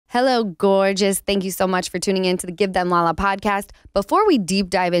Hello, gorgeous. Thank you so much for tuning in to the Give Them Lala podcast. Before we deep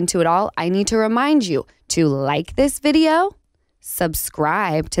dive into it all, I need to remind you to like this video,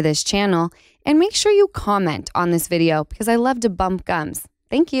 subscribe to this channel, and make sure you comment on this video because I love to bump gums.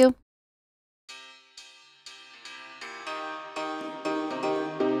 Thank you.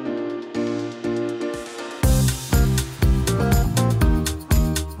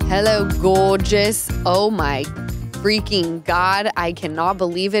 Hello, gorgeous. Oh my freaking God, I cannot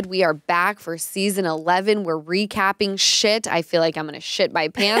believe it. We are back for season 11. We're recapping shit. I feel like I'm going to shit my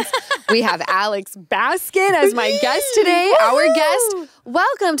pants. We have Alex Baskin as my guest today. Our guest,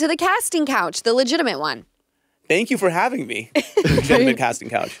 welcome to the casting couch, the legitimate one. Thank you for having me. Legitimate casting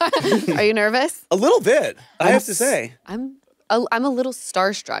couch. Are you nervous? A little bit, I have to say. I'm a little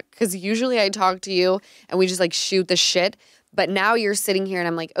starstruck because usually I talk to you and we just like shoot the shit. But now you're sitting here and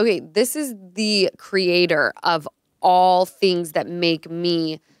I'm like, okay, this is the creator of all things that make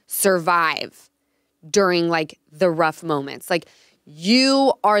me survive during like the rough moments. Like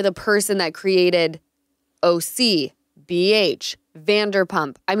you are the person that created OC, BH,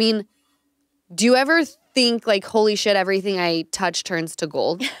 Vanderpump. I mean, do you ever think like, holy shit, everything I touch turns to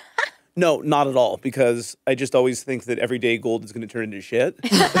gold? No, not at all, because I just always think that every day gold is going to turn into shit.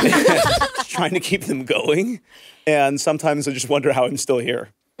 Just trying to keep them going. And sometimes I just wonder how I'm still here.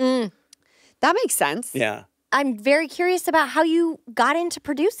 That makes sense. Yeah. I'm very curious about how you got into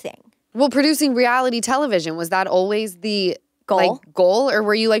producing. Well, producing reality television, was that always the goal? Or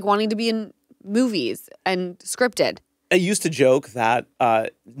were you like wanting to be in movies and scripted? I used to joke that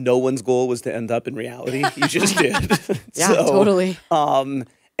no one's goal was to end up in reality. You just did. Yeah, totally.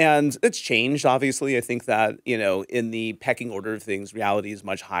 And it's changed, obviously. I think that, you know, in the pecking order of things, reality is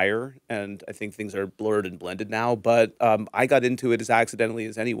much higher. And I think things are blurred and blended now. But I got into it as accidentally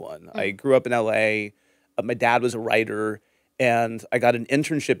as anyone. I grew up in LA. My dad was a writer. And I got an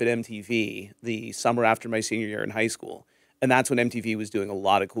internship at MTV the summer after my senior year in high school. And that's when MTV was doing a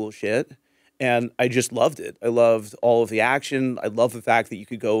lot of cool shit. And I just loved it. I loved all of the action. I loved the fact that you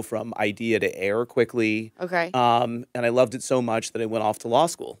could go from idea to air quickly. Okay. And I loved it so much that I went off to law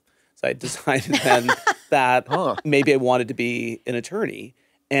school. So I decided then that maybe I wanted to be an attorney.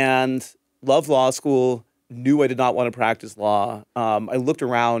 And loved law school, knew I did not want to practice law. I looked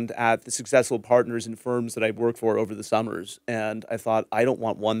around at the successful partners and firms that I've worked for over the summers. And I thought, I don't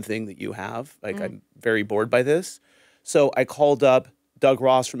want one thing that you have. Like, I'm very bored by this. So I called up Doug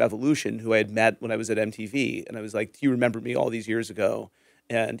Ross from Evolution, who I had met when I was at MTV. And I was like, do you remember me all these years ago?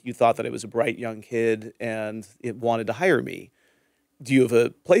 And you thought that I was a bright young kid and it wanted to hire me. Do you have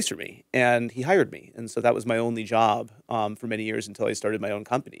a place for me? And he hired me. And so that was my only job for many years until I started my own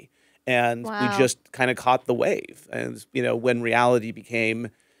company. And we just kind of caught the wave. And, you know, when reality became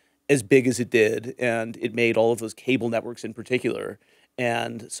as big as it did, and it made all of those cable networks in particular.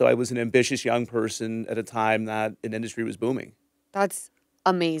 And so I was an ambitious young person at a time that an industry was booming. That's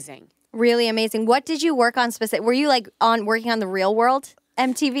amazing. Really amazing. What did you work on specific? Were you like working on The Real World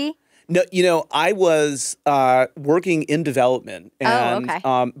MTV? No, you know, I was working in development. And,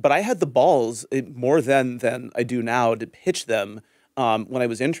 but I had the balls more than I do now to pitch them when I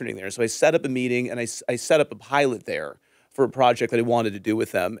was interning there. So I set up a meeting and I set up a pilot there for a project that I wanted to do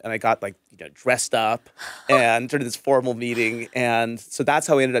with them. And I got like, you know, dressed up and started this formal meeting. And so that's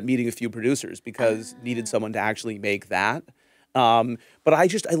how I ended up meeting a few producers because needed someone to actually make that. But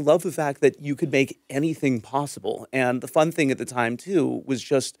I love the fact that you could make anything possible. And the fun thing at the time, too, was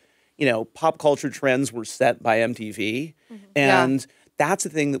just, you know, pop culture trends were set by MTV. And that's the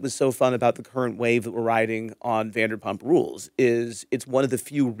thing that was so fun about the current wave that we're riding on Vanderpump Rules is it's one of the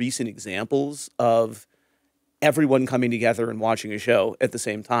few recent examples of everyone coming together and watching a show at the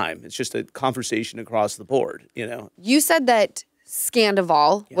same time. It's just a conversation across the board, you know. You said that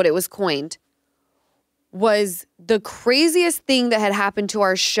Scandival, what it was coined, was the craziest thing that had happened to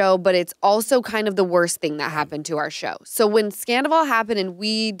our show, but it's also kind of the worst thing that happened to our show. So when Scandival happened and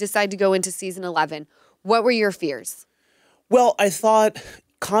we decided to go into season 11, what were your fears? Well, I thought,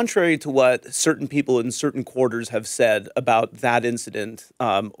 contrary to what certain people in certain quarters have said about that incident,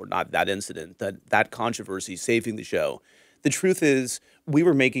 or not that incident, that controversy saving the show, the truth is we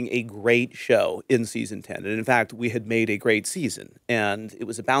were making a great show in season 10. And in fact, we had made a great season. And it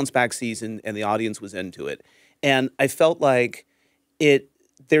was a bounce back season and the audience was into it. And I felt like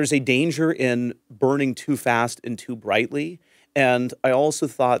there's a danger in burning too fast and too brightly. And I also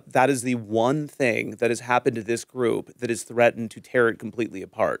thought that is the one thing that has happened to this group that has threatened to tear it completely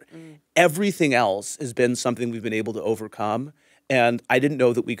apart. Everything else has been something we've been able to overcome. And I didn't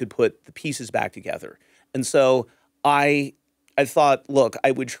know that we could put the pieces back together. And so I thought, look,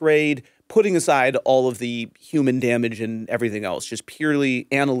 I would trade putting aside all of the human damage and everything else, just purely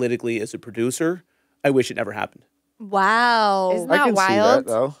analytically as a producer, I wish it never happened. Wow. Isn't I that can see wild? that,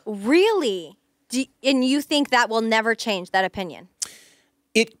 though. Really? And you think that will never change that opinion?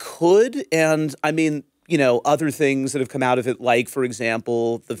 It could, and I mean, you know, other things that have come out of it, like, for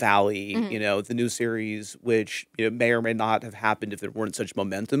example, The Valley, you know, the new series, which may or may not have happened if there weren't such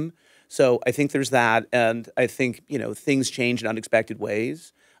momentum. So I think there's that, and I think, things change in unexpected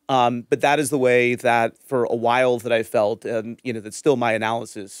ways. But that is the way that for a while that I felt, and, that's still my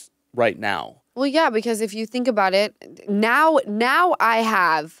analysis right now. Well, yeah, because if you think about it, now I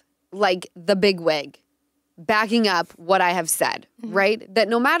have, like, the big wig backing up what I have said, right? That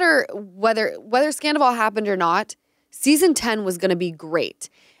no matter whether Scandival happened or not, season 10 was going to be great.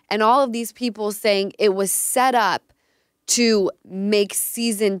 And all of these people saying it was set up to make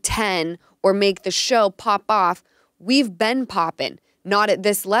season 10 or make the show pop off, we've been popping. Not at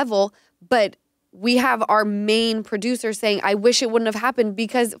this level, but we have our main producer saying, I wish it wouldn't have happened,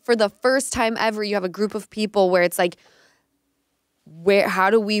 because for the first time ever, you have a group of people where it's like, how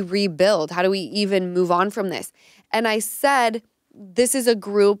do we rebuild? How do we even move on from this? And I said, this is a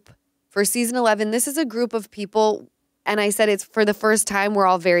group for season 11. This is a group of people. And I said, it's for the first time, we're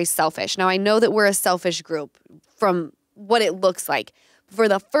all very selfish. Now, I know that we're a selfish group from what it looks like. For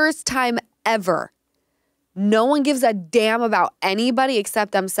the first time ever, no one gives a damn about anybody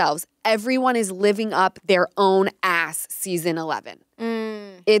except themselves. Everyone is living up their own ass season 11.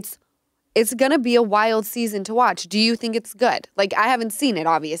 It's going to be a wild season to watch. Do you think it's good? Like, I haven't seen it,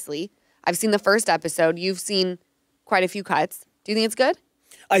 obviously. I've seen the first episode. You've seen quite a few cuts. Do you think it's good?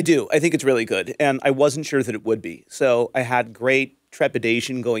 I do. I think it's really good. And I wasn't sure that it would be. So I had great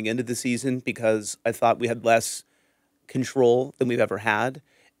trepidation going into the season because I thought we had less control than we've ever had.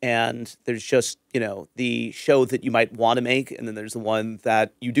 And there's just, the show that you might want to make, and then there's the one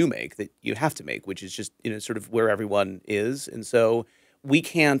that you do make, that you have to make, which is just, sort of where everyone is. And so we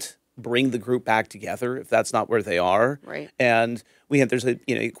can't bring the group back together if that's not where they are. Right. And there's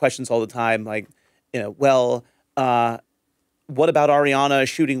questions all the time like, what about Ariana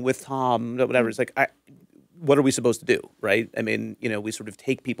shooting with Tom? Whatever. It's like, what are we supposed to do? Right. I mean, we sort of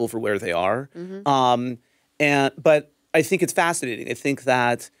take people for where they are. But I think it's fascinating. I think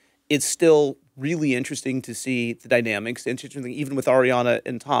that it's still really interesting to see the dynamics. Interesting, even with Ariana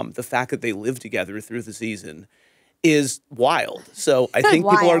and Tom, the fact that they live together through the season is wild. So I think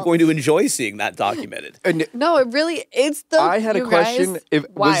people are going to enjoy seeing that documented. No, it's the. I had a question. Was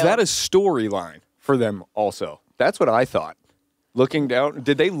wild. that a storyline for them also? That's what I thought. Looking down,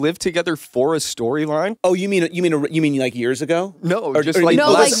 did they live together for a storyline? Oh, you mean like years ago? No, or just like like no,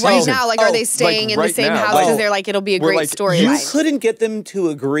 like last right season. now. Like, are they staying like in the right same now. house? Like, Because they're like, it'll be a great like, storyline. You couldn't get them to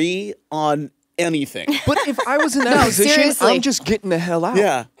agree on anything. But if I was in that position, seriously. I'm just getting the hell out.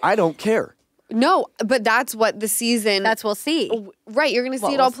 Yeah. I don't care. No, but that's what the season. That's we'll see. Right, you're going to see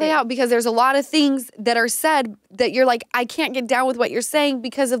What it all we'll play see. out because there's a lot of things that are said that you're like, I can't get down with what you're saying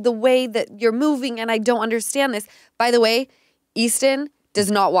because of the way that you're moving, and I don't understand this. By the way, Easton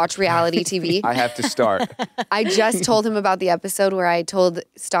does not watch reality TV. I have to start. I just told him about the episode where I told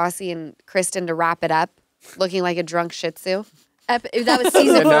Stassi and Kristen to wrap it up, looking like a drunk Shih Tzu. That was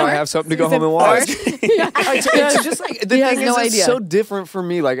season And 4. now I have something to go home and watch. It's just like the He has thing no is, it's idea. so different for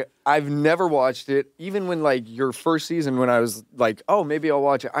me. Like I've never watched it. Even when like your first season, when I was like, oh, maybe I'll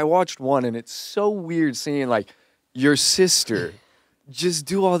watch it. I watched one, and it's so weird seeing like your sister just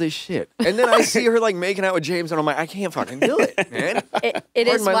do all this shit, and then I see her like making out with James, and I'm like, I can't fucking do it, man. It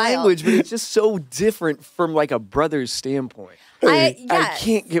Pardon is my wild. language, but it's just so different from like a brother's standpoint. I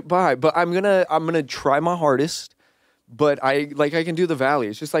can't get by, but I'm gonna try my hardest. But I can do the Valley.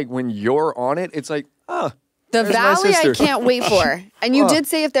 It's just like when you're on it, it's like, The there's my Valley I sister. can't wait for. And you did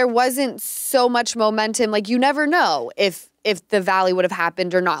say if there wasn't so much momentum, like you never know if the Valley would have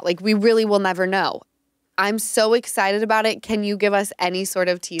happened or not. Like we really will never know. I'm so excited about it. Can you give us any sort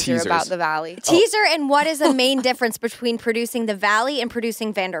of teaser Teasers. about the Valley? Teaser, and what is the main difference between producing the Valley and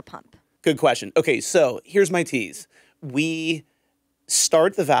producing Vanderpump? Good question. Okay, so here's my tease. We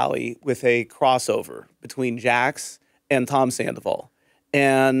start the Valley with a crossover between Jax and Tom Sandoval.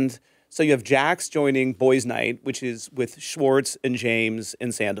 And so you have Jax joining Boys Night, which is with Schwartz and James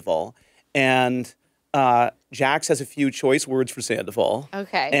and Sandoval. And Jax has a few choice words for Sandoval.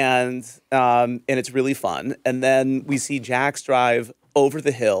 Okay. And it's really fun. And then we see Jax drive over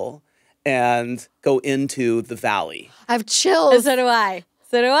the hill and go into the Valley. I have chills. So do I.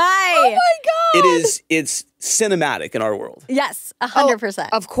 So do I. Oh my God. It's cinematic in our world. Yes, 100%.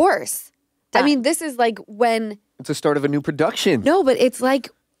 Of course. Done. I mean, this is like when, it's the start of a new production. no, but it's like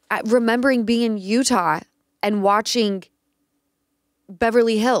remembering being in Utah and watching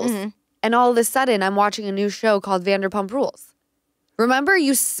Beverly Hills. And all of a sudden, I'm watching a new show called Vanderpump Rules. Remember,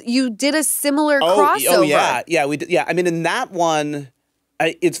 you did a similar crossover. Oh, yeah. Yeah, we did. Yeah, I mean, in that one,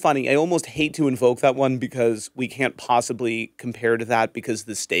 it's funny. I almost hate to invoke that one because we can't possibly compare to that because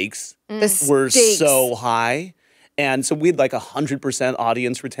the stakes were so high. And so we had like 100%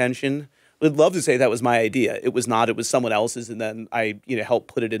 audience retention. I'd love to say that was my idea. It was not. It was someone else's, and then I, helped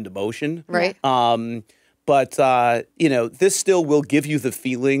put it into motion. Right. But this still will give you the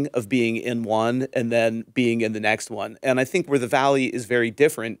feeling of being in one and then being in the next one. And I think where the Valley is very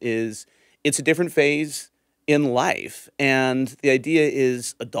different is it's a different phase in life. And the idea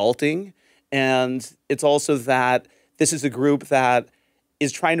is adulting. And it's also that this is a group that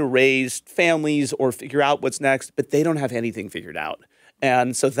is trying to raise families or figure out what's next, but they don't have anything figured out.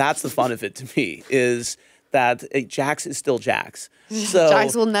 And so that's the fun of it to me is that Jax is still Jax. So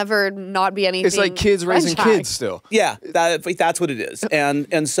Jax will never not be anything. It's like kids raising kids still. Yeah, that's what it is.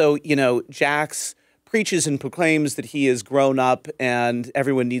 And so, Jax preaches and proclaims that he is grown up and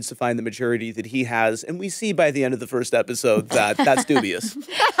everyone needs to find the maturity that he has. And we see by the end of the first episode that that's dubious.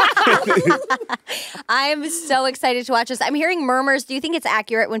 I'm so excited to watch this. I'm hearing murmurs. Do you think it's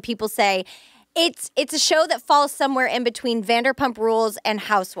accurate when people say it's a show that falls somewhere in between Vanderpump Rules and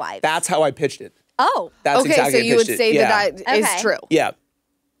Housewives? That's how I pitched it. Oh. That's okay, exactly so how I you would pitched it. say Yeah. that is true. Yeah.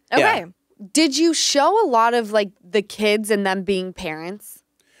 Okay. Yeah. Did you show a lot of like the kids and them being parents?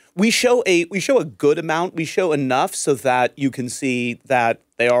 We show a good amount. We show enough so that you can see that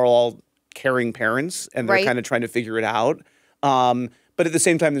they are all caring parents and they're kind of trying to figure it out. But at the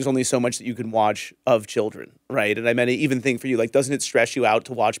same time, there's only so much that you can watch of children, right? And I mean, I even think for you, like, doesn't it stress you out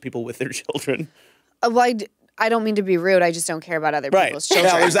to watch people with their children? Well, I don't mean to be rude. I just don't care about other people's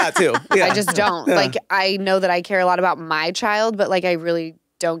children. Yeah, there's that too. Yeah. I just don't. Yeah. Like, I know that I care a lot about my child, but like, I really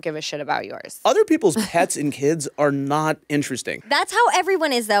don't give a shit about yours. Other people's pets and kids are not interesting. That's how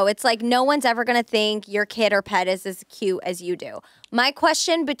everyone is, though. It's like no one's ever going to think your kid or pet is as cute as you do. My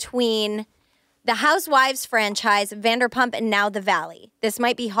question between the Housewives franchise, Vanderpump, and now the Valley. This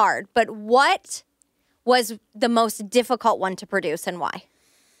might be hard, but what was the most difficult one to produce and why?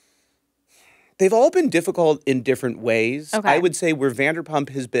 They've all been difficult in different ways. Okay. I would say where Vanderpump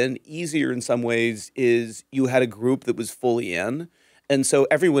has been easier in some ways is you had a group that was fully in. And so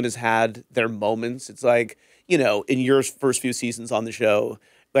everyone has had their moments. It's like, in your first few seasons on the show,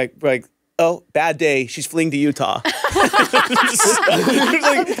 like, oh, bad day, she's fleeing to Utah. Bad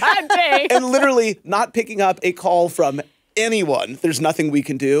day. And literally not picking up a call from anyone. There's nothing we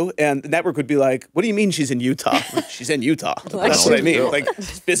can do. And the network would be like, what do you mean she's in Utah? Like, she's in Utah. That's what I mean. Like,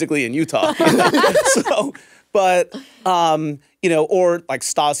 she's physically in Utah. So, but, or like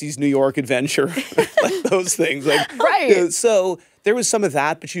Stassi's New York adventure, like those things. Like, right. So there was some of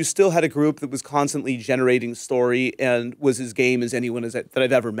that, but you still had a group that was constantly generating story and was as game as anyone that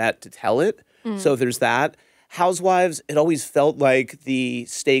I've ever met to tell it. So there's that. Housewives, it always felt like the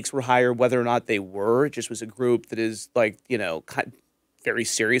stakes were higher whether or not they were. It just was a group that is like, very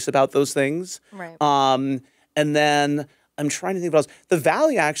serious about those things. Right. And then I'm trying to think of what else. The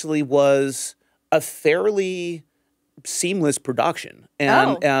Valley actually was a fairly seamless production.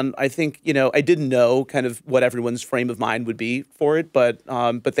 And I think, I didn't know kind of what everyone's frame of mind would be for it, but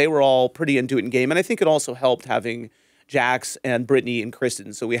they were all pretty into it in game. And I think it also helped having Jax and Brittany and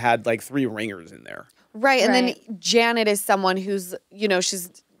Kristen. So we had like 3 ringers in there. Right. And then Janet is someone who's,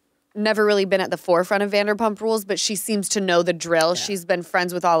 she's never really been at the forefront of Vanderpump Rules, but she seems to know the drill. Yeah. She's been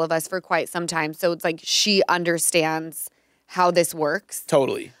friends with all of us for quite some time. So it's like she understands how this works.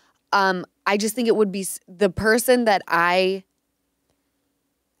 Totally. I just think it would be the person that I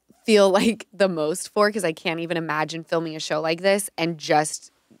feel like the most for, because I can't even imagine filming a show like this and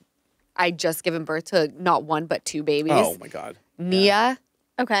I just given birth to not 1 but 2 babies. Oh my God. Nia. Yeah.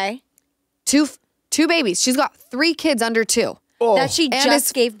 Okay. 2 babies. She's got 3 kids under 2. Oh. That she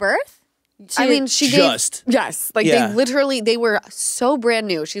just gave birth? I mean, she just. gave... Yes. Like, they were so brand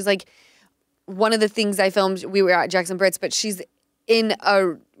new. She's like, one of the things I filmed, we were at Jackson Brits, but she's in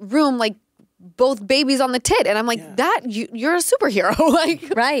a room, like, both babies on the tit. And I'm like, you're a superhero.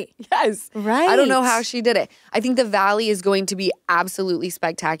 Like, right. Yes. Right. I don't know how she did it. I think the Valley is going to be absolutely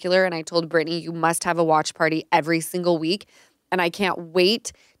spectacular. And I told Brittany, you must have a watch party every single week. And I can't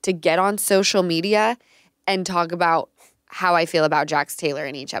wait to get on social media and talk about how I feel about Jax Taylor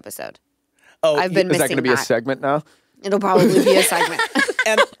in each episode. Oh, I've been missing that. Is that going to be a segment now? It'll probably be a segment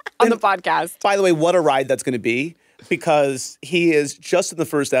on the podcast. By the way, what a ride that's going to be. Because he is just in the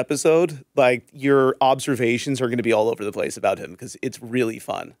first episode, like your observations are going to be all over the place about him because it's really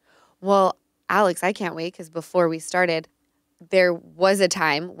fun. Well, Alex, I can't wait because before we started, there was a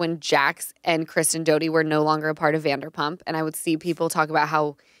time when Jax and Kristen Doty were no longer a part of Vanderpump, and I would see people talk about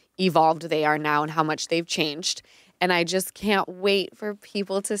how evolved they are now and how much they've changed. And I just can't wait for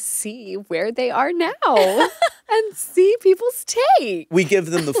people to see where they are now and see people's take. We give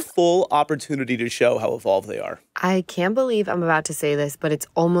them the full opportunity to show how evolved they are. I can't believe I'm about to say this, but it's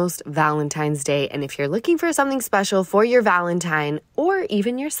almost Valentine's Day. And if you're looking for something special for your Valentine or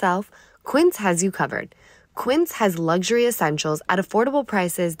even yourself, Quince has you covered. Quince has luxury essentials at affordable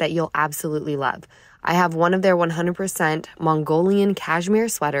prices that you'll absolutely love. I have one of their 100% Mongolian cashmere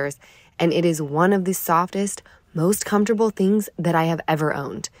sweaters, and it is one of the softest, most comfortable things that I have ever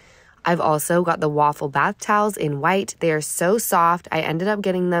owned. I've also got the waffle bath towels in white. They are so soft. I ended up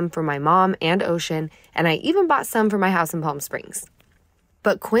getting them for my mom and Ocean, and I even bought some for my house in Palm Springs.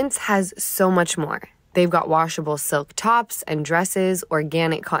 But Quince has so much more. They've got washable silk tops and dresses,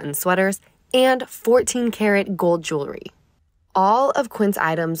 organic cotton sweaters, and 14-karat gold jewelry. All of Quince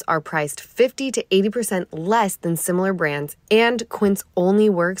items are priced 50 to 80% less than similar brands, and Quince only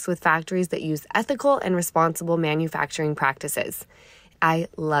works with factories that use ethical and responsible manufacturing practices. I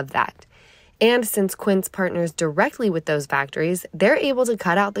love that. And since Quince partners directly with those factories, they're able to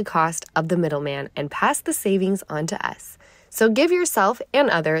cut out the cost of the middleman and pass the savings on to us. So give yourself and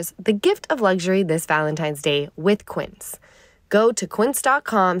others the gift of luxury this Valentine's Day with Quince. Go to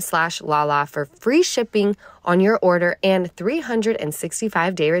quince.com/Lala for free shipping on your order and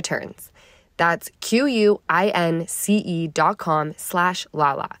 365-day returns. That's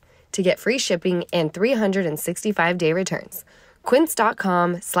QUINCE.com/Lala to get free shipping and 365-day returns.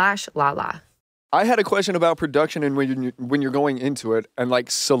 Quince.com/Lala. I had a question about production and when you're going into it and like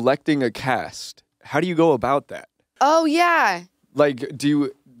selecting a cast. How do you go about that? Oh, yeah. Like,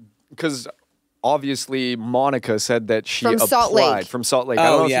 because obviously Monica said that she From applied Salt Lake. from Salt Lake. Oh, I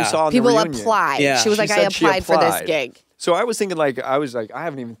don't know yeah. if you saw in People the reunion. apply. Yeah. She was She like, I said she applied for this applied. gig. So I was thinking, I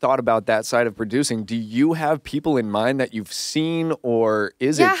haven't even thought about that side of producing. Do you have people in mind that you've seen, or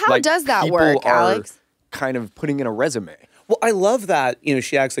is it Yeah, how like does that people work, are Alex? kind of putting in a resume? Well, I love that,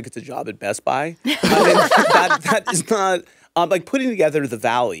 she acts like it's a job at Best Buy. I mean, that is not, like putting together the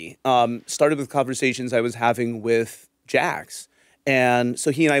Valley started with conversations I was having with Jax. And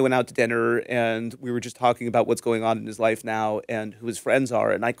so he and I went out to dinner and we were just talking about what's going on in his life now and who his friends are.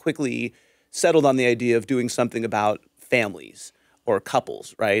 And I quickly settled on the idea of doing something about families or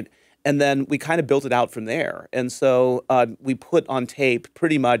couples, right? And then we kind of built it out from there. And so we put on tape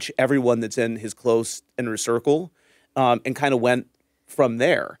pretty much everyone that's in his close inner circle and kind of went from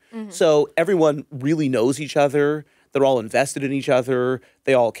there. So everyone really knows each other. They're all invested in each other.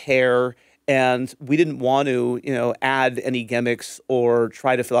 They all care. And we didn't want to, add any gimmicks or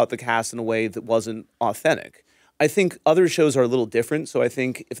try to fill out the cast in a way that wasn't authentic. I think other shows are a little different. So I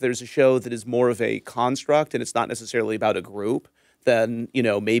think if there's a show that is more of a construct and it's not necessarily about a group, then,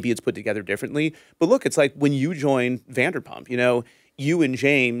 maybe it's put together differently. But look, it's like when you joined Vanderpump, you and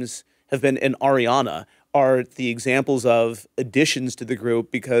James have been, and Ariana are the examples of additions to the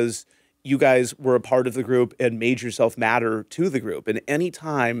group because you guys were a part of the group and made yourself matter to the group. And any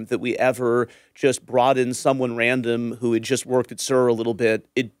time that we ever just brought in someone random who had just worked at SUR a little bit,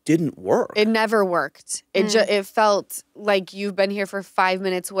 it didn't work. It never worked. It felt like you've been here for 5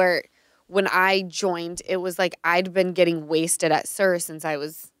 minutes where when I joined, it was like I'd been getting wasted at SUR since I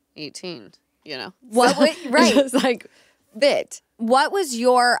was 18, What would, right. It was like, bit. What was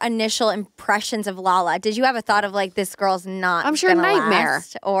your initial impressions of Lala? Did you have a thought of like, this girl's not I'm sure gonna nightmare.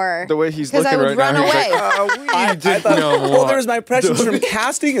 last, or The way he's 'Cause looking I right would run now, he's away. like, I thought, well, there was my impressions from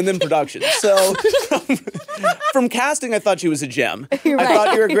casting and then production. So from casting, I thought she was a gem. I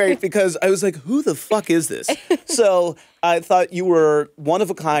thought you were great because I was like, who the fuck is this? So I thought you were one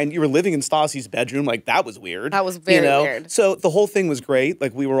of a kind. You were living in Stassi's bedroom. Like, that was weird. That was very weird. So the whole thing was great.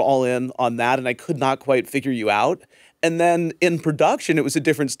 Like, we were all in on that, and I could not quite figure you out. And then in production, it was a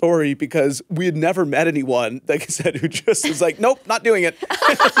different story because we had never met anyone, like I said, who just was like, nope, not doing it.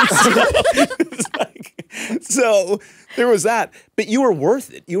 So there was that. But you were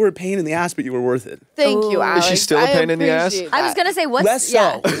worth it. You were a pain in the ass, but you were worth it. Thank you, Ooh. Alex. Is she still a pain in the ass? appreciate I was that. gonna say what's Less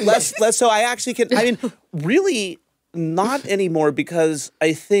so. Less so. I actually can, really not anymore because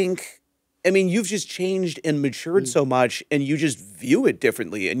I think, you've just changed and matured so much and you just view it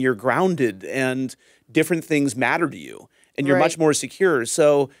differently and you're grounded and different things matter to you and you're much Right. more secure.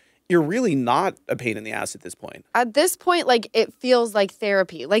 So you're really not a pain in the ass at this point. At this point, like, it feels like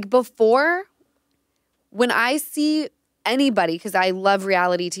therapy. Like, before, when I see anybody, because I love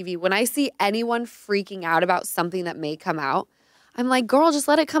reality TV, when I see anyone freaking out about something that may come out, I'm like, girl, just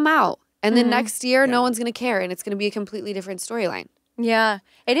let it come out. And then next year, no one's going to care and it's going to be a completely different storyline. Yeah.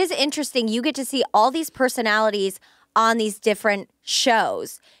 It is interesting. You get to see all these personalities on these different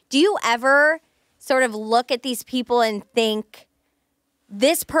shows. Do you ever sort of look at these people and think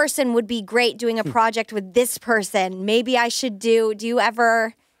this person would be great doing a project with this person. Maybe I should do you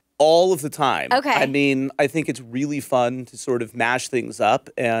ever? All of the time. Okay. I mean, I think it's really fun to sort of mash things up.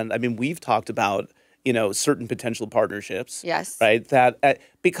 And I mean, we've talked about, certain potential partnerships. Yes. Right? That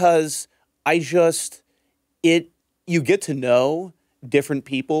because you get to know different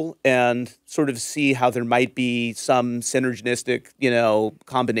people and sort of see how there might be some synergistic,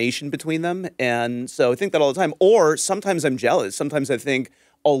 combination between them. And so I think that all the time. Or sometimes I'm jealous. Sometimes I think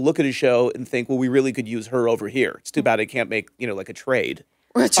I'll look at a show and think, well, we really could use her over here. It's too bad I can't make, like a trade.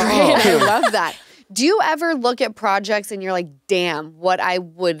 That's right. I love that. Do you ever look at projects and you're like, damn, what I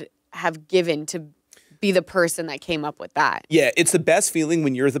would have given to be the person that came up with that? Yeah, it's the best feeling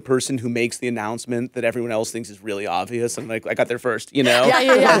when you're the person who makes the announcement that everyone else thinks is really obvious. And like, I got there first, Yeah.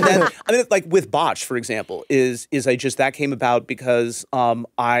 And then, like with Botch, for example, that came about because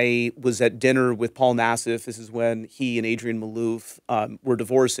I was at dinner with Paul Nassif. This is when he and Adrienne Maloof were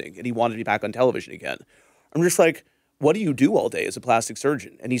divorcing, and he wanted to be back on television again. I'm just like, what do you do all day as a plastic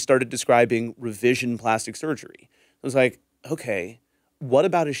surgeon? And he started describing revision plastic surgery. I was like, okay, what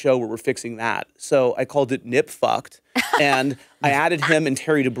about a show where we're fixing that? So I called it Nip Fucked, and I added him and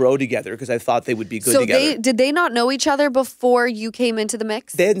Terry DeBro together because I thought they would be good together. Did they not know each other before you came into the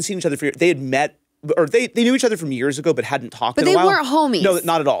mix? They hadn't seen each other for years. They had met, or they knew each other from years ago, but hadn't talked in a while. But they weren't homies. No,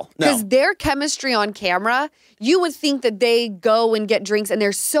 not at all. No. Because their chemistry on camera, you would think that they go and get drinks and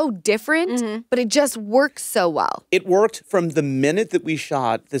they're so different, but it just works so well. It worked from the minute that we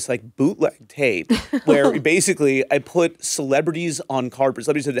shot this like bootleg tape where basically I put celebrities on cardboard,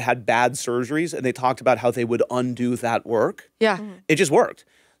 celebrities that had bad surgeries, and they talked about how they would undo that work. Yeah. It just worked.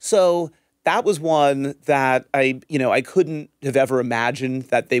 So that was one that I couldn't have ever imagined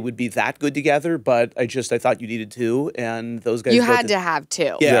that they would be that good together, but I thought you needed two, and those guys. You had to have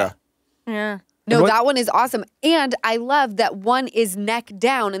two. Yeah. No, that one is awesome. And I love that one is neck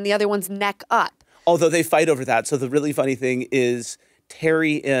down and the other one's neck up. Although they fight over that. So the really funny thing is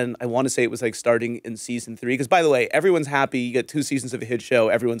Terry I want to say it was like starting in season 3. Because by the way, everyone's happy. You get 2 seasons of a hit show.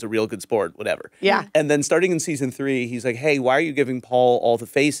 Everyone's a real good sport, whatever. Yeah. And then starting in season 3, he's like, hey, why are you giving Paul all the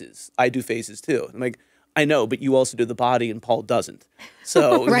faces? I do faces too. I'm like, I know, but you also do the body and Paul doesn't.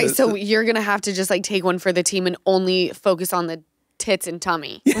 So Right. So you're going to have to just like take one for the team and only focus on the tits and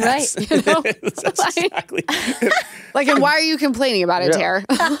tummy. Yes. Right? You know? That's exactly. Like, and why are you complaining about it, Tara?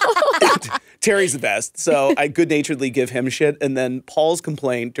 Terry's the best. So I good-naturedly give him shit. And then Paul's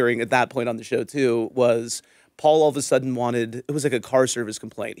complaint at that point on the show too, was Paul all of a sudden wanted, it was like a car service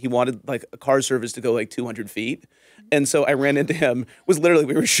complaint. He wanted like a car service to go like 200 feet. And so I ran into him, we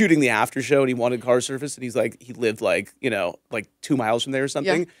were shooting the after show and he wanted car service. And he's like, he lived like 2 miles from there or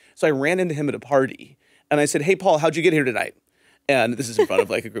something. Yeah. So I ran into him at a party and I said, hey, Paul, how'd you get here tonight? And this is in front of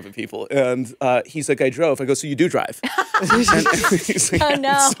like a group of people. And he's like, I drove. I go, so you do drive? And he's like, oh,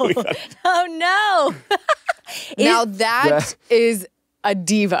 no. Oh, no. Now that is a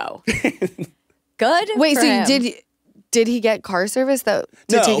Devo. Good. Wait, for so him. did he get car service though?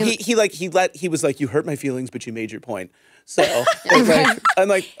 No, he was like, you hurt my feelings, but you made your point. So I'm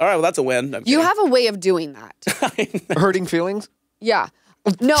like, all right, well, that's a win. You have a way of doing that. Hurting feelings? Yeah.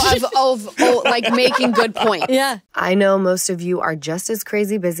 No, of like making good points. Yeah. I know most of you are just as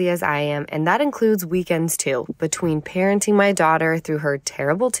crazy busy as I am, and that includes weekends too. Between parenting my daughter through her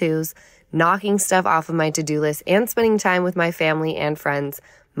terrible 2s, knocking stuff off of my to-do list, and spending time with my family and friends,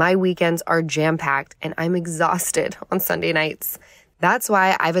 my weekends are jam-packed, and I'm exhausted on Sunday nights. That's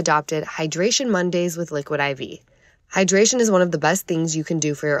why I've adopted Hydration Mondays with Liquid IV. Hydration is one of the best things you can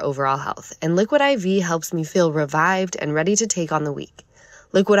do for your overall health, and Liquid IV helps me feel revived and ready to take on the week.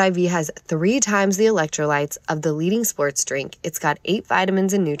 Liquid IV has 3 times the electrolytes of the leading sports drink. It's got 8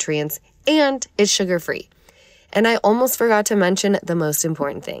 vitamins and nutrients, and it's sugar-free. And I almost forgot to mention the most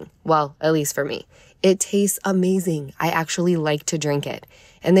important thing. Well, at least for me. It tastes amazing. I actually like to drink it.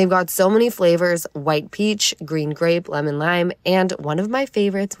 And they've got so many flavors: white peach, green grape, lemon lime, and one of my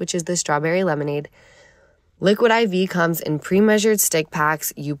favorites, which is the strawberry lemonade. Liquid IV comes in pre-measured stick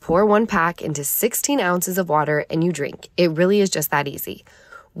packs. You pour 1 pack into 16 ounces of water and you drink. It really is just that easy.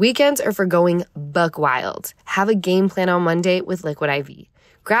 Weekends are for going buck wild. Have a game plan on Monday with Liquid IV.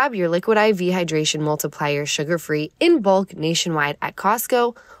 Grab your Liquid IV Hydration Multiplier sugar-free in bulk nationwide at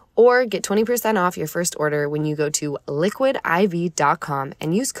Costco, or get 20% off your first order when you go to liquidiv.com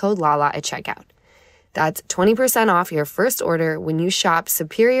and use code LALA at checkout. That's 20% off your first order when you shop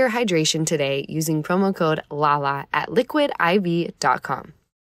Superior Hydration today using promo code LALA at liquidiv.com.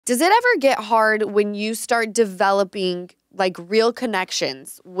 Does it ever get hard when you start developing like real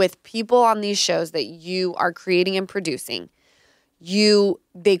connections with people on these shows that you are creating and producing?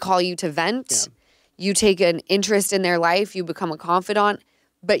 They call you to vent. you take an interest in their life, you become a confidant,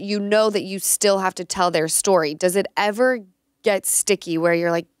 but you know that you still have to tell their story. Does it ever get sticky where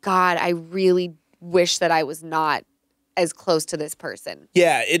you're like, God, I really wish that I was not as close to this person?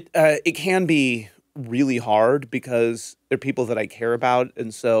 Yeah, it can be really hard because they're people that I care about.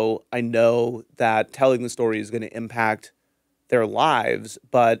 And so I know that telling the story is going to impact their lives.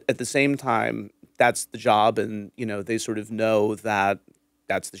 But at the same time, that's the job. And, they sort of know that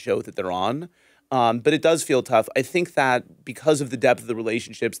that's the show that they're on. But it does feel tough. I think that because of the depth of the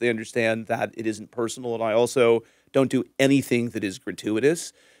relationships, they understand that it isn't personal. And I also don't do anything that is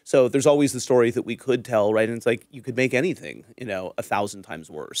gratuitous. So there's always the story that we could tell, right? And it's like you could make anything, 1,000 times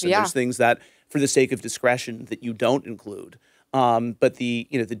worse. And there's things that, for the sake of discretion, that you don't include. But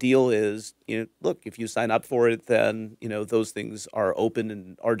the deal is, look, if you sign up for it, then those things are open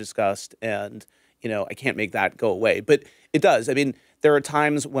and are discussed, and I can't make that go away. But it does. I mean, there are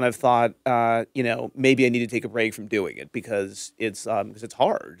times when I've thought, maybe I need to take a break from doing it because it's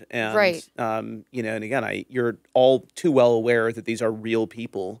hard. And, right. And again, you're all too well aware that these are real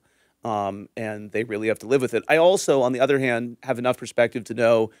people, and they really have to live with it. I also, on the other hand, have enough perspective to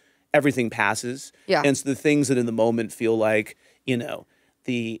know everything passes. Yeah. And so the things that in the moment feel like,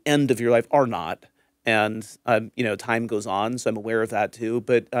 the end of your life are not. And, time goes on. So I'm aware of that too.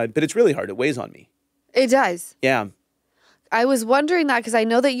 But it's really hard. It weighs on me. It does. Yeah. I was wondering that because I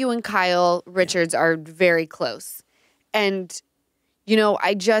know that you and Kyle Richards are very close. And,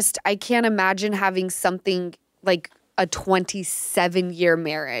 I can't imagine having something like a 27-year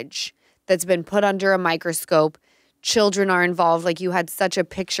marriage that's been put under a microscope. Children are involved. Like, you had such a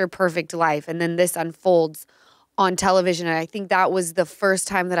picture-perfect life. And then this unfolds on television. And I think that was the first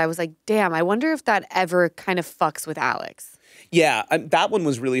time that I was like, damn, I wonder if that ever kind of fucks with Alex. Yeah, that one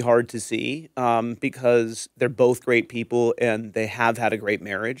was really hard to see because they're both great people and they have had a great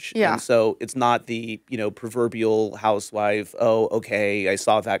marriage. Yeah. And so it's not the, proverbial housewife, oh, okay, I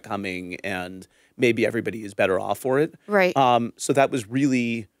saw that coming and maybe everybody is better off for it. Right. So that was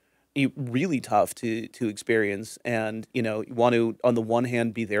really, really tough to experience. And, you want to, on the one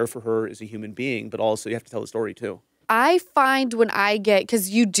hand, be there for her as a human being, but also you have to tell the story too. I find when I get, because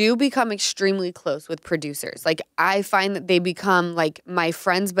you do become extremely close with producers. Like, I find that they become like my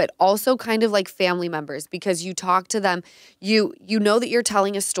friends, but also kind of like family members because you talk to them, you know that you're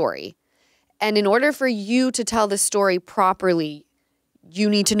telling a story. And in order for you to tell the story properly, you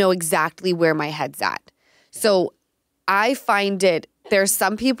need to know exactly where my head's at. So I find there's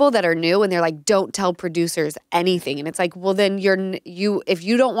some people that are new and they're like, don't tell producers anything. And it's like, well, then if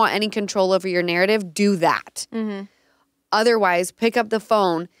you don't want any control over your narrative, do that. Mm-hmm. Otherwise, pick up the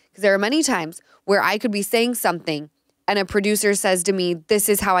phone, because there are many times where I could be saying something and a producer says to me, this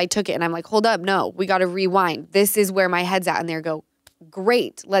is how I took it. And I'm like, hold up, no, we got to rewind. This is where my head's at. And they go,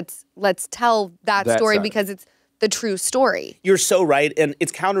 great, let's tell that story because it's the true story. You're so right. And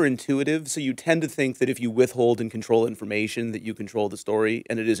it's counterintuitive. So you tend to think that if you withhold and control information, that you control the story,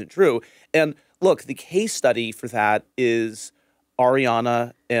 and it isn't true. And look, the case study for that is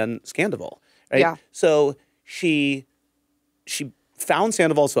Ariana and Scandival, right? Yeah. So she found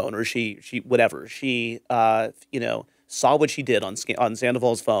Sandoval's phone, or she whatever. She, saw what she did on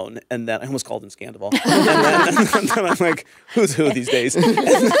Sandoval's phone, and then I almost called him Scandival. and then I'm like, who's who these days?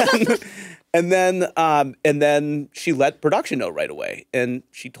 And then she let production know right away, and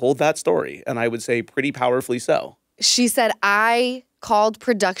she told that story, and I would say pretty powerfully so. She said, I called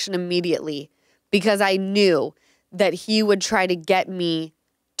production immediately because I knew that he would try to get me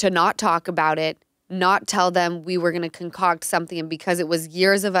to not talk about it, not tell them we were going to concoct something. And because it was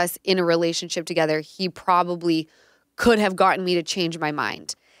years of us in a relationship together, he probably could have gotten me to change my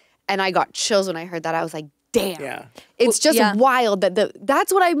mind. And I got chills when I heard that. I was like, damn. Yeah. It's just wild that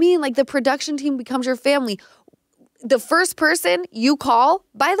that's what I mean. Like, the production team becomes your family. The first person you call,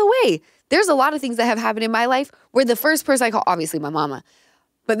 by the way, there's a lot of things that have happened in my life where the first person I call, obviously my mama,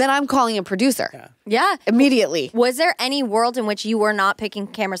 but then I'm calling a producer. Yeah. Immediately. Was there any world in which you were not picking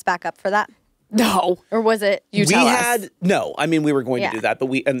cameras back up for that? No. Or was it? You tell us. No, I mean, we were going to do that, but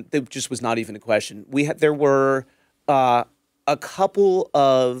it just was not even a question. There were a couple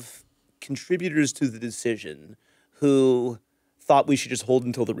of contributors to the decision who thought we should just hold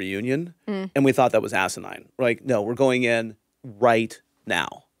until the reunion, and we thought that was asinine. We're like, no, we're going in right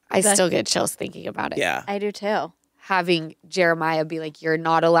now. I still get chills thinking about it. Yeah. I do too. Having Jeremiah be like, you're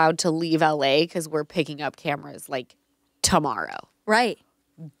not allowed to leave LA because we're picking up cameras like tomorrow. Right.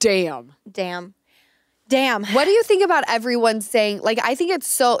 Damn. What do you think about everyone saying, like, I think it's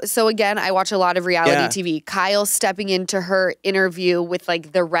so again, I watch a lot of reality TV. Kyle stepping into her interview with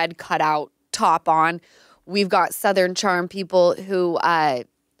like the red cutout top on. We've got Southern Charm people who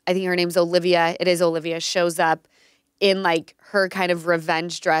I think her name's Olivia. It is Olivia. Shows up in like her kind of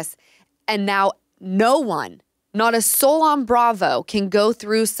revenge dress. And now no one, not a soul on Bravo, can go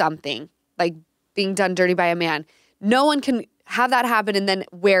through something like being done dirty by a man. No one can have that happen and then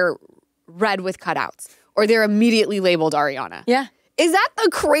wear red with cutouts, or they're immediately labeled Ariana. Yeah. Is that the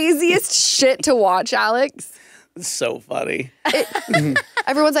craziest shit to watch, Alex? It's so funny.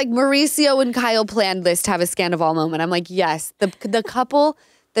 Everyone's like, Mauricio and Kyle planned this to have a Scandival moment. I'm like, yes. The couple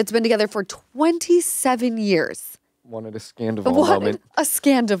that's been together for 27 years. Wanted a Scandival moment. A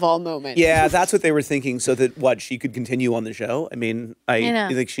Scandival moment. Yeah, that's what they were thinking, so that she could continue on the show. I mean, I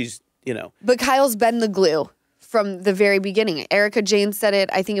think she's, But Kyle's been the glue from the very beginning. Erica Jane said it,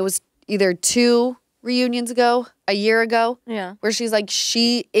 I think it was either 2 reunions ago, a year ago, where she's like,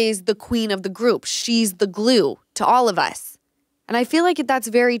 she is the queen of the group. She's the glue to all of us. And I feel like that's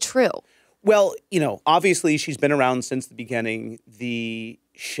very true. Well, obviously she's been around since the beginning. The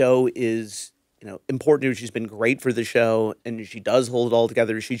show is, important to her. She's been great for the show, and she does hold it all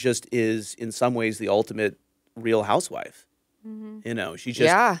together. She just is, in some ways, the ultimate Real Housewife. She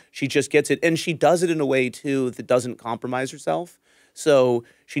just gets it. And she does it in a way, too, that doesn't compromise herself. So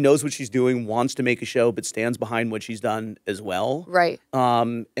she knows what she's doing, wants to make a show, but stands behind what she's done as well. Right.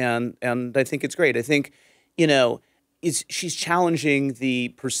 And I think it's great. I think, she's challenging the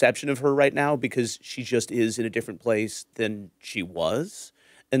perception of her right now because she just is in a different place than she was.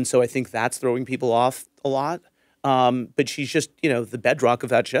 And so I think that's throwing people off a lot. But she's just, the bedrock of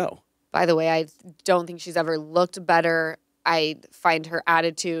that show. By the way, I don't think she's ever looked better. I find her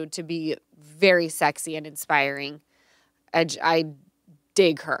attitude to be very sexy and inspiring. I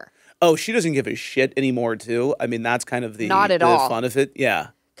dig her. Oh, she doesn't give a shit anymore, too. I mean, that's kind of the fun of it. Yeah.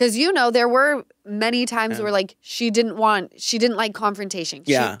 Because, there were many times where, like, she didn't like confrontation.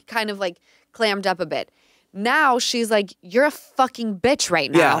 Yeah. She kind of, like, clammed up a bit. Now she's like, you're a fucking bitch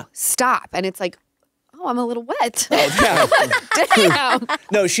right now. Yeah. Stop. And it's like, oh, I'm a little wet. Oh, yeah. Damn.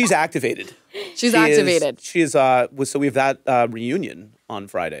 No, she's activated. She's activated. She is, so we have that reunion on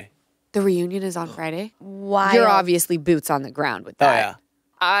Friday. The reunion is on Friday? Wow. You're obviously boots on the ground with that. Oh, yeah.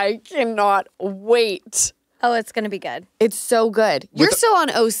 I cannot wait. Oh, it's going to be good. It's so good. You're still on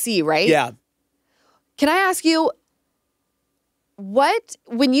OC, right? Yeah. Can I ask you,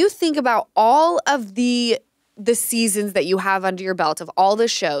 when you think about all of the seasons that you have under your belt of all the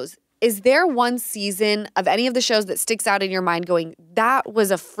shows, is there one season of any of the shows that sticks out in your mind going, that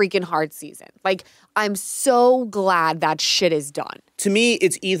was a freaking hard season? Like, I'm so glad that shit is done. To me,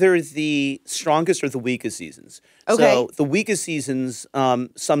 it's either the strongest or the weakest seasons. Okay. So the weakest seasons,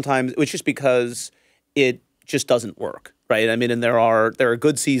 sometimes it's just because it just doesn't work, right? I mean, and there are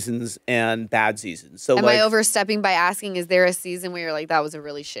good seasons and bad seasons. So Am I overstepping by asking, is there a season where you're like, that was a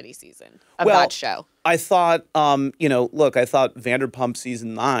really shitty season of that show? I thought, I thought Vanderpump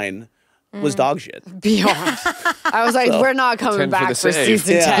season 9 was dog shit. Beyond. I was like, we're not coming 10 for back the for save.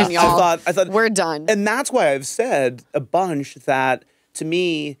 season 10, y'all. I thought we're done. And that's why I've said a bunch that, to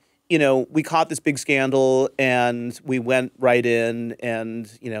me, we caught this big scandal and we went right in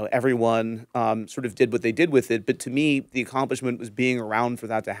and, everyone sort of did what they did with it. But to me, the accomplishment was being around for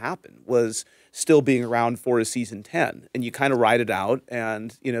that to happen, was still being around for a season 10. And you kind of ride it out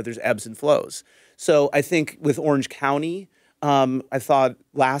and, there's ebbs and flows. So I think with Orange County, I thought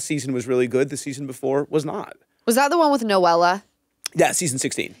last season was really good. The season before was not. Was that the one with Noella? Yeah, season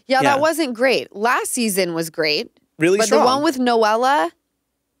 16. Yeah, that wasn't great. Last season was great. Really but strong. The one with Noella,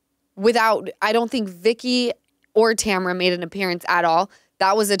 I don't think Vicky or Tamara made an appearance at all.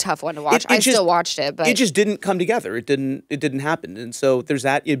 That was a tough one to watch. I still watched it, but it just didn't come together. It didn't happen. And so there's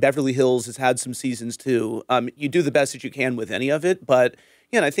that. Beverly Hills has had some seasons too. You do the best that you can with any of it, but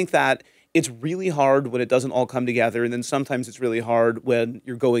I think that it's really hard when it doesn't all come together, and then sometimes it's really hard when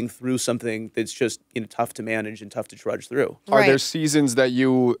you're going through something that's just tough to manage and tough to trudge through. Are there seasons that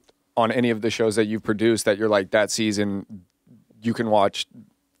you, on any of the shows that you've produced, that you're like, that season you can watch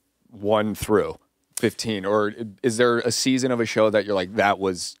 1 through 15? Or is there a season of a show that you're like, that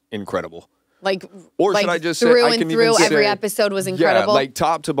was incredible? Or should I just say, through I and can through, even say, every episode was incredible? Yeah, like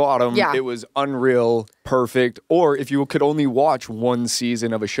top to bottom, it was unreal, perfect. Or if you could only watch 1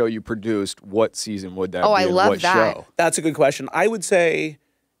 season of a show you produced, what season would that be? I love what that. Show? That's a good question. I would say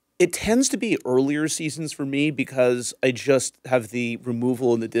it tends to be earlier seasons for me because I just have the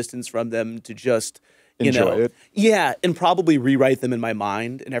removal and the distance from them to just enjoy it. Yeah, and probably rewrite them in my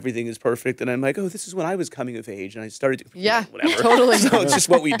mind, and everything is perfect. And I'm like, oh, this is when I was coming of age, and I started to, whatever. Totally. So it's just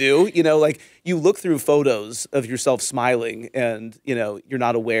what we do, like you look through photos of yourself smiling, and you're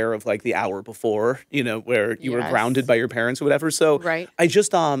not aware of like the hour before, where you were grounded by your parents or whatever. So I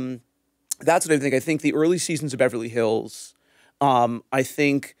just that's what I think. I think the early seasons of Beverly Hills, I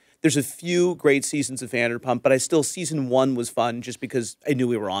think there's a few great seasons of Vanderpump, but season 1 was fun just because I knew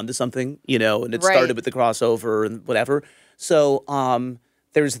we were on to something, and it started with the crossover and whatever. So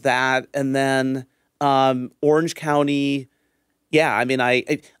there's that. And then Orange County. Yeah, I mean,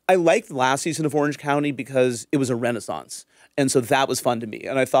 I liked the last season of Orange County because it was a renaissance. And so that was fun to me.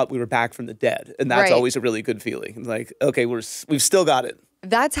 And I thought we were back from the dead. And that's always a really good feeling. Like, okay, we've still got it.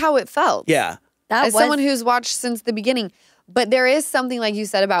 That's how it felt. Yeah. As someone who's watched since the beginning. But there is something, like you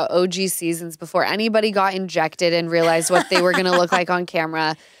said, about OG seasons before anybody got injected and realized what they were going to look like on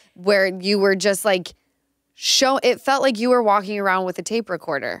camera, where you were just like, it felt like you were walking around with a tape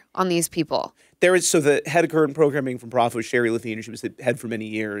recorder on these people. So the head of current programming from Bravo, Sherry Levine, she was the head for many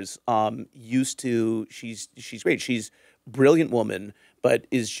years, she's great. She's a brilliant woman, but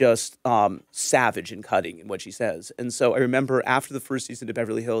is just savage and cutting in what she says. And so I remember after the first season of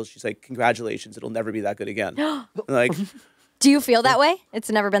Beverly Hills, she's like, congratulations, it'll never be that good again. Like, do you feel that way? It's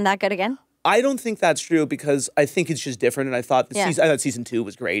never been that good again? I don't think that's true because I think it's just different. And I thought season 2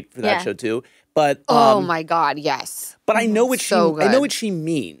 was great for that show too. But oh my God, yes. But I know what I know what she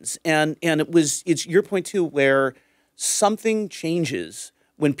means, and it's your point too, where something changes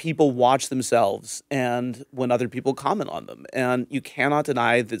when people watch themselves and when other people comment on them, and you cannot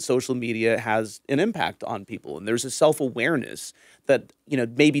deny that social media has an impact on people, and there's a self-awareness that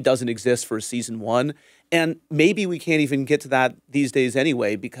maybe doesn't exist for season 1, and maybe we can't even get to that these days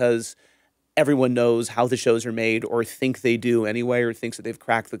anyway because everyone knows how the shows are made or think they do anyway or thinks that they've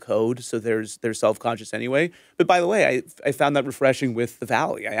cracked the code, so they're self-conscious anyway. But by the way, I found that refreshing with The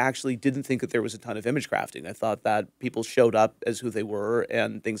Valley. I actually didn't think that there was a ton of image crafting. I thought that people showed up as who they were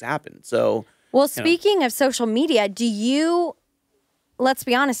and things happened. So, well, speaking of social media, let's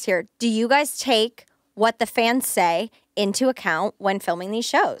be honest here, do you guys take what the fans say into account when filming these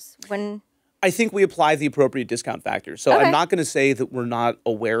shows? I think we apply the appropriate discount factor. So I'm not going to say that we're not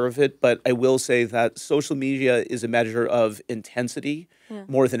aware of it, but I will say that social media is a measure of intensity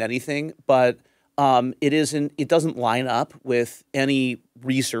more than anything. But it doesn't line up with any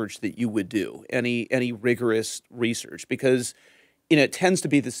research that you would do, any rigorous research, because it tends to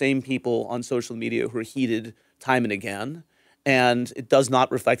be the same people on social media who are heated time and again. And it does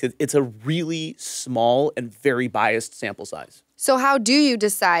not reflect it. It's a really small and very biased sample size. So how do you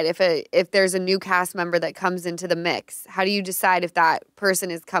decide if there's a new cast member that comes into the mix? How do you decide if that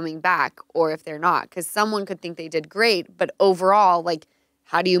person is coming back or if they're not? Because someone could think they did great, but overall, like,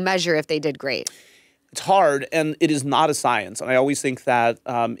 how do you measure if they did great? It's hard, and it is not a science. And I always think that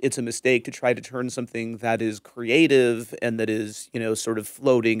it's a mistake to try to turn something that is creative and that is, sort of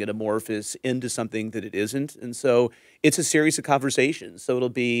floating and amorphous into something that it isn't. And so it's a series of conversations. So it'll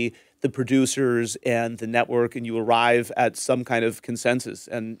be the producers and the network, and you arrive at some kind of consensus.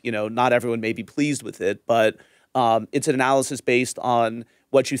 And, not everyone may be pleased with it, but it's an analysis based on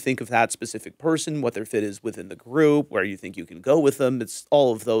what you think of that specific person, what their fit is within the group, where you think you can go with them. It's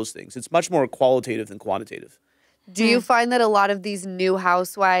all of those things. It's much more qualitative than quantitative. Do you find that a lot of these new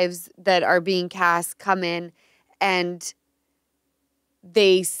housewives that are being cast come in and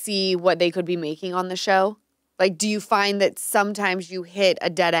they see what they could be making on the show? Like, do you find that sometimes you hit a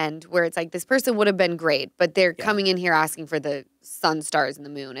dead end where it's like, this person would have been great, but they're coming in here asking for the sun, stars, and the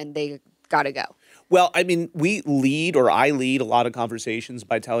moon, and they got to go? Well, I mean, I lead a lot of conversations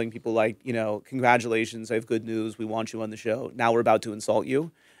by telling people like, congratulations, I have good news. We want you on the show. Now we're about to insult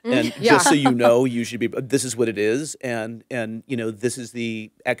you. And just so you know, you should be, this is what it is. And this is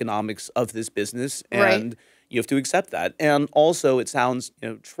the economics of this business. And you have to accept that. And also it sounds,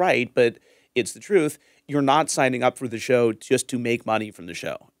 trite, but it's the truth. You're not signing up for the show just to make money from the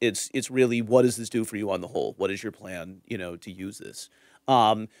show. It's really, what does this do for you on the whole? What is your plan, to use this?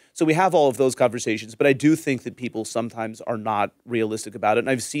 So we have all of those conversations, but I do think that people sometimes are not realistic about it. And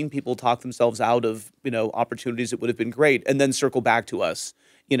I've seen people talk themselves out of, opportunities that would have been great and then circle back to us,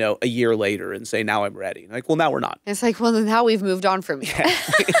 a year later and say, now I'm ready. Like, well, now we're not. It's like, well, now we've moved on from you.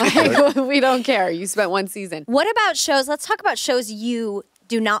 Like, we don't care. You spent one season. What about shows? Let's talk about shows you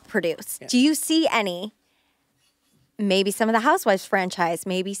do not produce. Yeah. Do you see any, maybe some of the Housewives franchise,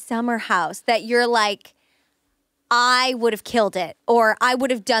 maybe Summer House, that you're like, I would have killed it, or I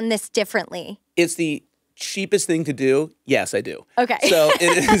would have done this differently? It's the cheapest thing to do. Yes, I do. Okay. So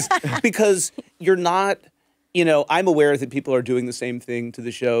it is because you're not, I'm aware that people are doing the same thing to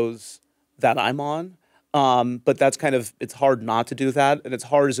the shows that I'm on. But that's kind of, it's hard not to do that. And it's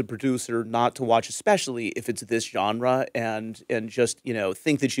hard as a producer not to watch, especially if it's this genre and just, you know,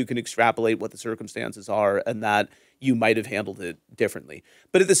 think that you can extrapolate what the circumstances are and that you might have handled it differently.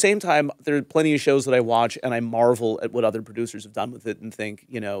 But at the same time, there are plenty of shows that I watch and I marvel at what other producers have done with it and think,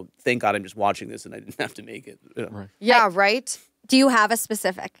 you know, thank God I'm just watching this and I didn't have to make it. You know? Right. Yeah, right? Do you have a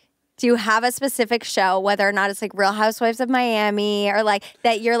specific show, whether or not it's like Real Housewives of Miami or like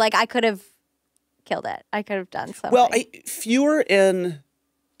that you're like, I could have killed it. I could have done something. Well, fewer in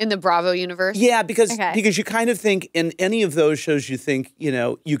the Bravo universe? Yeah, because you kind of think in any of those shows you think, you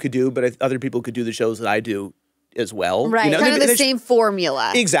know, you could do, but other people could do the shows that I do as well. Right. You know? Kind of the same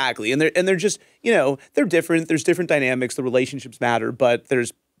formula. Exactly. And they're just, you know, they're different. There's different dynamics. The relationships matter, but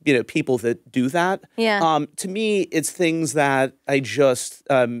there's, you know, people that do that. Yeah. To me, it's things that I just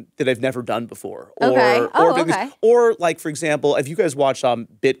that I've never done before. Or, Okay. okay. Or like, for example, have you guys watched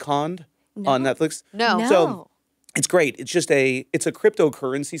Bitcon on Netflix? No. So it's great. It's just it's a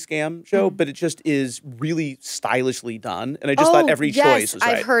cryptocurrency scam show, but it just is really stylishly done. And I just thought every choice was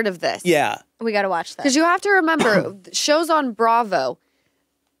right. I've heard of this. Yeah. we got to watch that. Because you have to remember, shows on Bravo,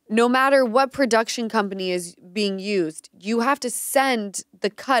 no matter what production company is being used, you have to send the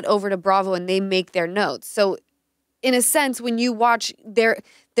cut over to Bravo and they make their notes. So in a sense, when you watch, they're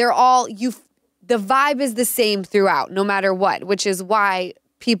all, the vibe is the same throughout, no matter what, which is why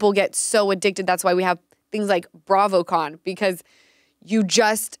people get so addicted. That's why we have things like BravoCon, because you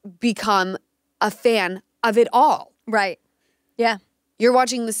just become a fan of it all. Right. Yeah. You're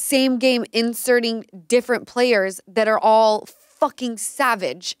watching the same game, inserting different players that are all fucking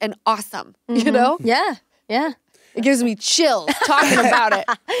savage and awesome, you know? Yeah. Yeah. It gives me chills talking about it.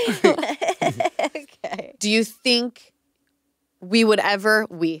 Okay. Do you think we would ever,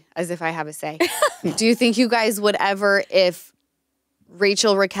 as if I have a say, do you think you guys would ever, if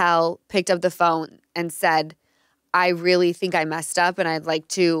Rachel Raquel picked up the phone and said, I really think I messed up and I'd like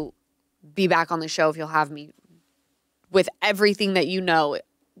to be back on the show if you'll have me, with everything that you know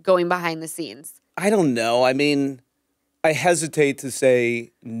going behind the scenes? I don't know. I mean, I hesitate to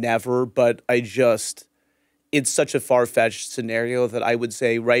say never, but it's such a far-fetched scenario that I would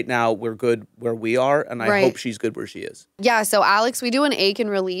say right now we're good where we are, and I hope she's good where she is. Yeah, so Alex, we do an ache and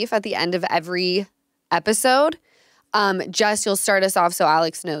relief at the end of every episode. Jess, you'll start us off so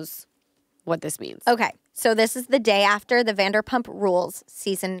Alex knows what this means. Okay. So this is the day after the Vanderpump Rules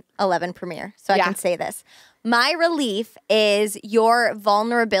season 11 premiere. So I can say this. My relief is your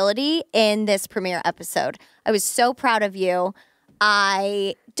vulnerability in this premiere episode. I was so proud of you.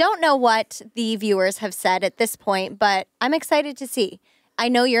 I don't know what the viewers have said at this point, but I'm excited to see. I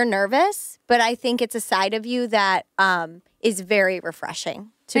know you're nervous, but I think it's a side of you that is very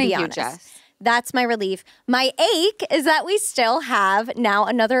refreshing, to be honest. Thank you, Jess. That's my relief. My ache is that we still have now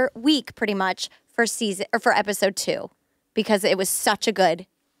another week pretty much for episode 2, because it was such a good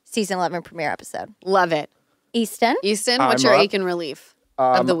season 11 premiere episode. Love it. Easton, what's your ache and relief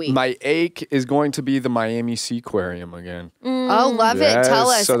of the week? My ache is going to be the Miami Seaquarium again. Oh, love it. Tell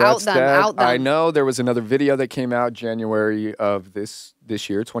us. So out them. I know there was another video that came out January of this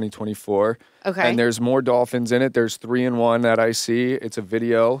year, 2024. Okay. And there's more dolphins in it. There's 3 in 1 that I see. It's a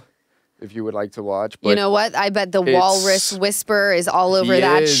video if you would like to watch. But you know what? I bet the Walrus Whisperer is all over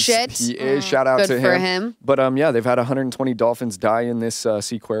that shit. He is. Shout out to Good for him. But yeah, they've had 120 dolphins die in this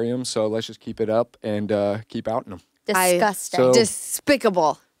seaquarium. So let's just keep it up and keep outing them. disgusting.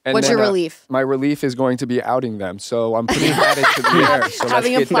 Despicable. And What's then, your relief? My relief is going to be outing them. So I'm putting that into the air. So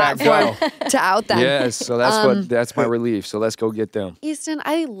Having a let's get that platform go. to out them. Yes, so that's my relief. So let's go get them. Easton,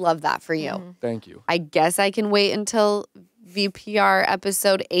 I love that for you. Thank you. I guess I can wait until VPR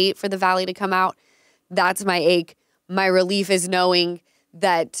episode 8 for the Valley to come out. That's my ache. My relief is knowing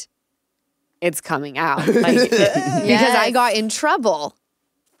that it's coming out. Like, because I got in trouble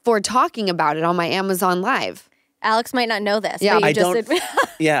for talking about it on my Amazon Live. Alex might not know this. Yeah, but you I just don't. did.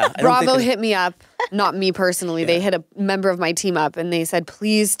 Yeah, I don't Bravo think hit me up, not me personally. They hit a member of my team up and they said,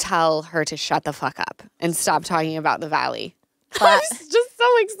 please tell her to shut the fuck up and stop talking about the Valley. I was just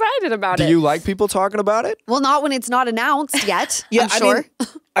so excited about Do it. you like people talking about it? Well, not when it's not announced yet, Yeah, I'm sure.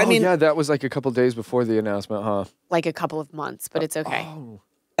 I mean, yeah, that was like a couple days before the announcement, huh? Like a couple of months, but it's okay. All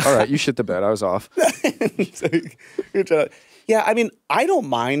right, you shit the bed. I was off. Good job. Yeah, I mean, I don't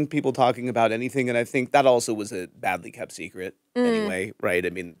mind people talking about anything, and I think that also was a badly kept secret. anyway, right? I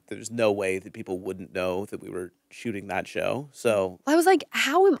mean, there's no way that people wouldn't know that we were shooting that show. So I was like,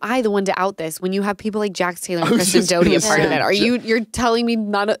 how am I the one to out this when you have people like Jax Taylor and Kristen Doty a part of it? Are you're telling me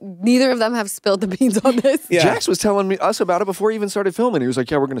neither of them have spilled the beans on this? Yeah. Jax was telling us about it before he even started filming. He was like,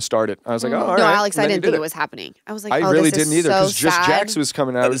 yeah, we're going to start it. I was like, oh, all right. No, Alex, I didn't think it was happening. I was like, I really didn't either because just Jax was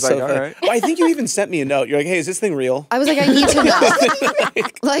coming out. I was like, all right. Well, I think you even sent me a note. You're like, hey, is this thing real? I was like, I need to know.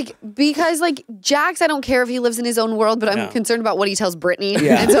 Like, because like Jax, I don't care if he lives in his own world, but I'm concerned about what he tells Brittany.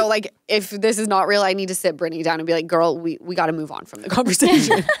 Yeah. And so like, if this is not real, I need to sit Brittany down and be like, girl, we got to move on from the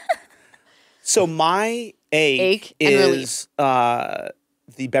conversation. So my ache is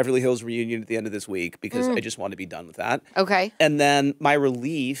the Beverly Hills reunion at the end of this week because I just want to be done with that. Okay. And then my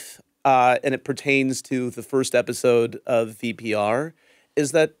relief, and it pertains to the first episode of VPR,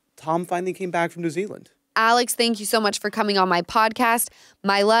 is that Tom finally came back from New Zealand. Alex, thank you so much for coming on my podcast.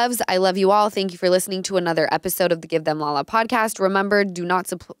 My loves, I love you all. Thank you for listening to another episode of the Give Them Lala podcast. Remember, do not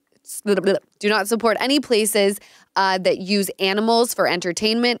support any places that use animals for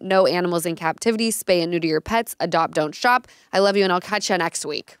entertainment. No animals in captivity. Spay and neuter your pets. Adopt, don't shop. I love you, and I'll catch you next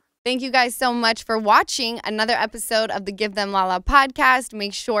week. Thank you guys so much for watching another episode of the Give Them Lala podcast.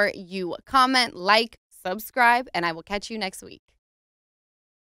 Make sure you comment, like, subscribe, and I will catch you next week.